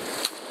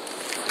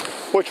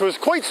 which was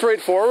quite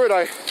straightforward.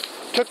 I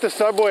took the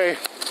subway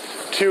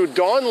to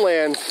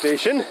Donland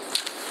Station,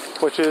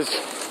 which is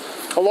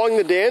along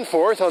the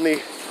Danforth on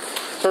the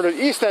sort of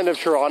east end of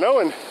Toronto,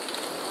 and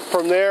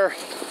from there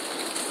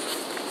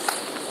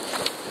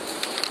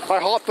I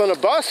hopped on a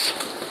bus,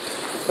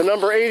 the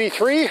number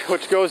 83,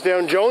 which goes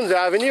down Jones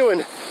Avenue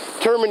and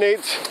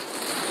terminates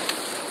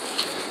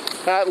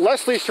at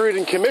Leslie Street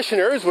and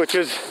Commissioners, which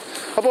is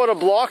about a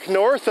block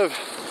north of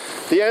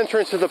the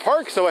entrance to the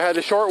park. So I had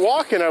a short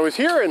walk and I was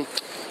here and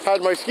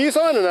had my skis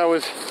on and I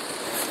was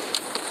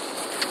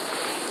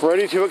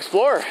ready to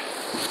explore.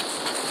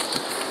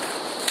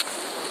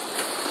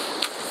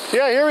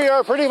 Yeah, here we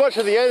are pretty much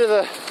at the end of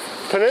the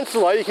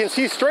peninsula. You can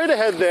see straight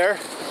ahead there,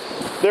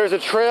 there's a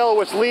trail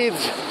which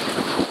leads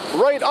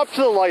right up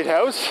to the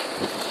lighthouse,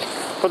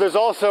 but there's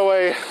also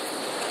a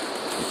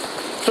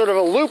sort of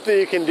a loop that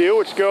you can do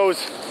which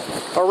goes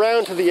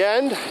around to the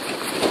end.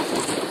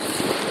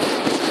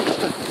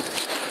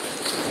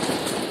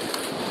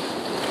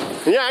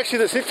 And yeah,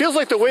 actually it feels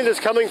like the wind is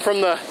coming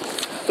from the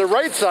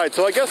right side,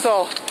 so I guess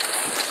I'll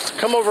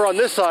come over on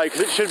this side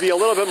because it should be a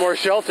little bit more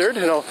sheltered,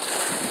 and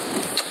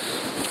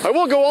I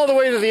will go all the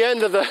way to the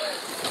end of the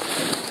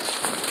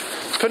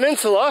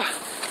peninsula.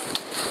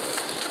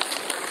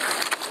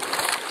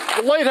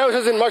 The lighthouse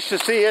isn't much to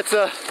see. It's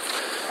a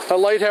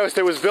lighthouse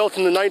that was built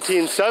in the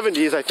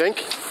 1970s, I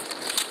think.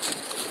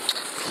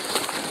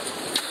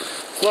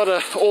 It's not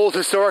an old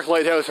historic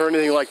lighthouse or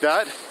anything like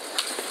that.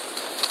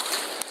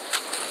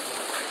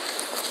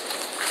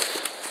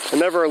 And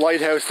never a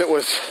lighthouse that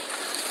was,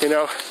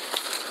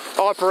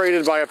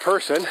 operated by a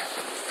person.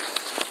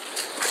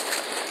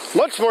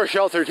 Much more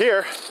sheltered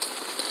here.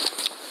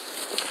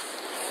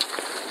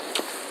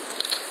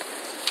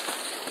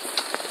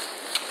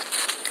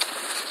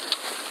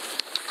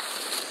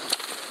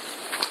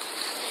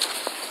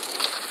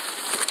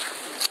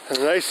 And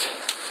a nice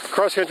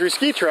cross-country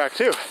ski track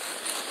too.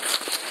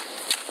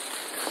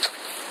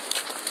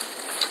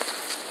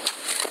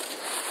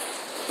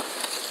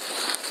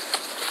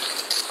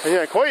 And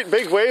yeah, quite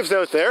big waves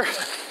out there.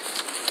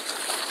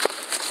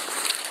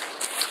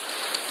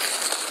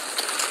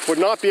 Would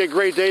not be a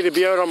great day to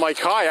be out on my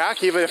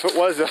kayak, even if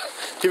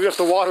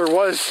the water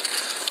was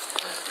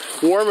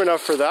warm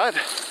enough for that.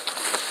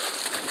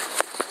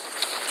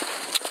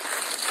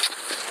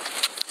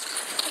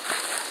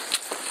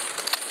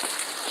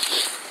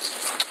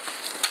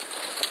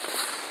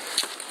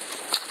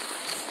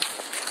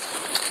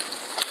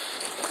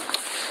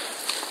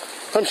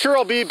 I'm sure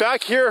I'll be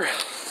back here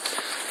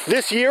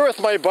this year with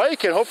my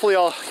bike, and hopefully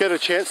I'll get a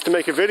chance to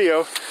make a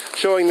video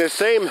showing this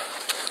same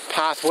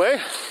pathway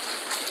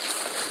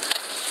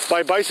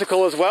by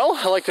bicycle as well.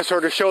 I like to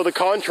sort of show the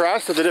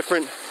contrast of the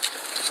different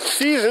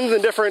seasons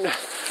and different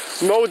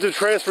modes of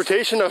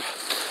transportation of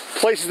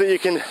places that you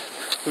can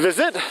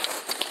visit.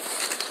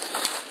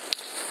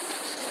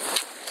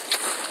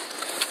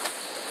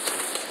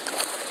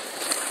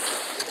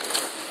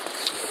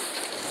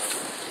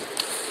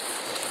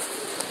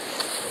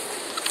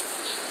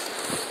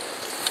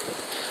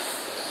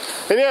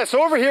 And yeah,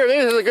 so over here,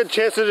 this is a good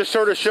chance to just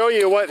sort of show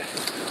you what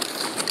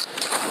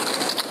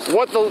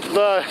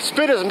the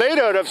spit is made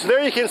out of. So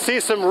there you can see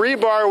some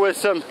rebar with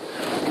some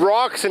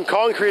rocks and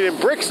concrete and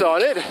bricks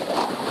on it.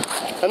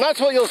 And that's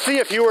what you'll see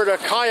if you were to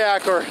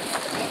kayak or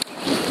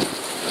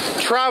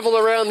travel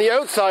around the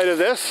outside of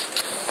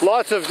this.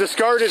 Lots of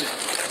discarded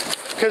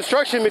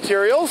construction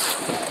materials.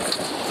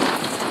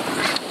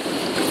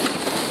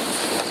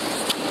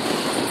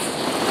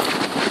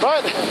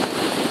 But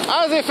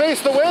as they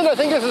face the wind, I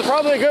think this is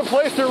probably a good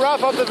place to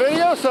wrap up the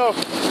video. So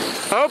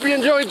I hope you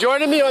enjoyed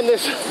joining me on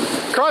this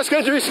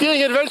cross-country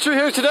skiing adventure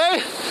here today.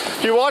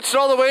 If you watched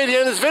all the way to the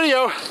end of this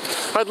video,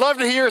 I'd love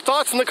to hear your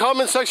thoughts in the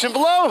comment section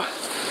below.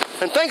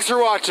 And thanks for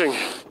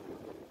watching.